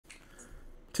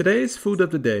Today's food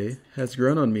of the day has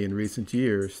grown on me in recent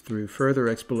years through further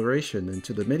exploration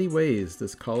into the many ways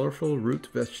this colorful root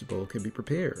vegetable can be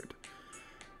prepared.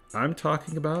 I'm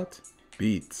talking about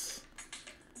beets.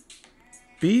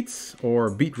 Beets, or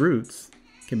beetroots,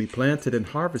 can be planted and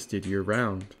harvested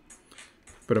year-round,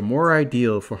 but are more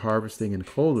ideal for harvesting in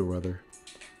colder weather.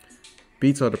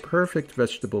 Beets are the perfect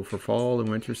vegetable for fall and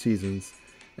winter seasons,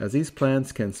 as these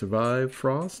plants can survive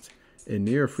frost and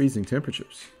near freezing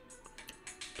temperatures.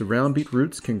 The round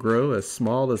beetroots can grow as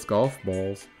small as golf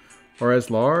balls or as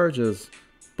large as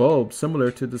bulbs similar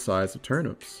to the size of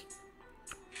turnips.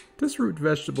 This root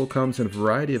vegetable comes in a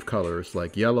variety of colors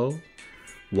like yellow,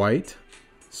 white,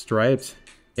 striped,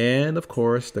 and of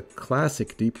course the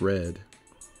classic deep red.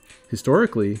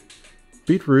 Historically,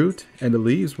 beetroot and the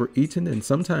leaves were eaten and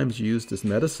sometimes used as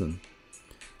medicine.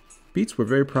 Beets were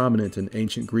very prominent in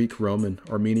ancient Greek, Roman,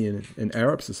 Armenian, and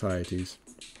Arab societies.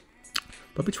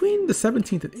 But between the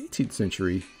 17th and 18th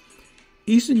century,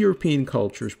 Eastern European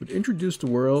cultures would introduce the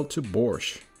world to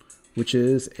borscht, which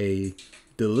is a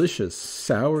delicious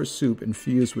sour soup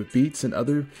infused with beets and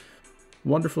other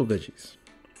wonderful veggies.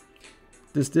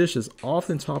 This dish is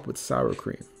often topped with sour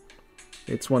cream.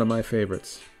 It's one of my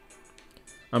favorites.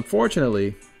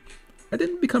 Unfortunately, I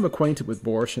didn't become acquainted with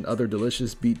borscht and other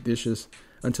delicious beet dishes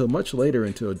until much later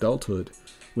into adulthood,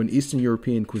 when Eastern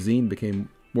European cuisine became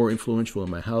more influential in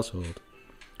my household.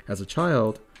 As a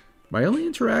child, my only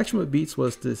interaction with beets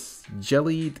was this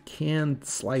jellied, canned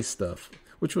slice stuff,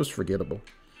 which was forgettable.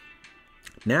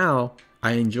 Now,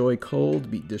 I enjoy cold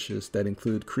beet dishes that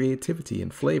include creativity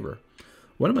and flavor.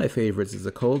 One of my favorites is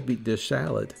a cold beet dish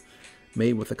salad,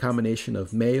 made with a combination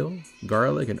of mayo,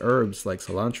 garlic, and herbs like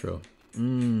cilantro.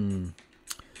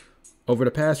 Over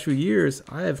the past few years,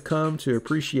 I have come to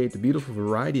appreciate the beautiful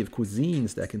variety of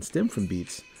cuisines that can stem from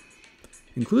beets.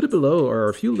 Included below are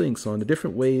a few links on the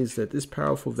different ways that this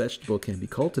powerful vegetable can be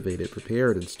cultivated,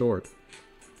 prepared, and stored.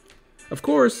 Of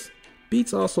course,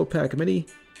 beets also pack many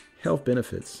health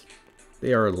benefits.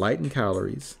 They are light in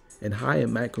calories and high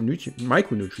in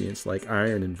micronutrients like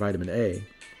iron and vitamin A.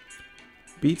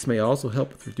 Beets may also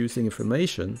help with reducing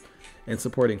inflammation and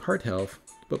supporting heart health,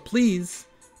 but please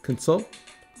consult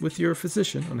with your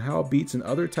physician on how beets and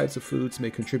other types of foods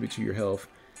may contribute to your health,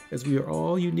 as we are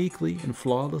all uniquely and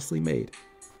flawlessly made.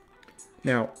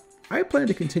 Now, I plan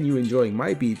to continue enjoying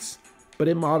my beets, but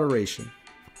in moderation.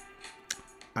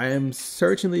 I am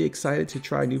certainly excited to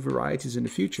try new varieties in the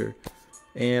future,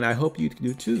 and I hope you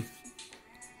do too.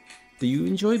 Do you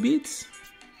enjoy beets?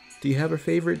 Do you have a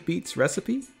favorite beets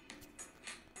recipe?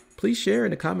 Please share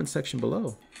in the comment section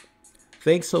below.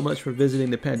 Thanks so much for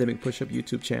visiting the Pandemic Pushup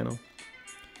YouTube channel.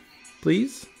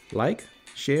 Please like,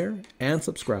 share, and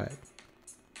subscribe.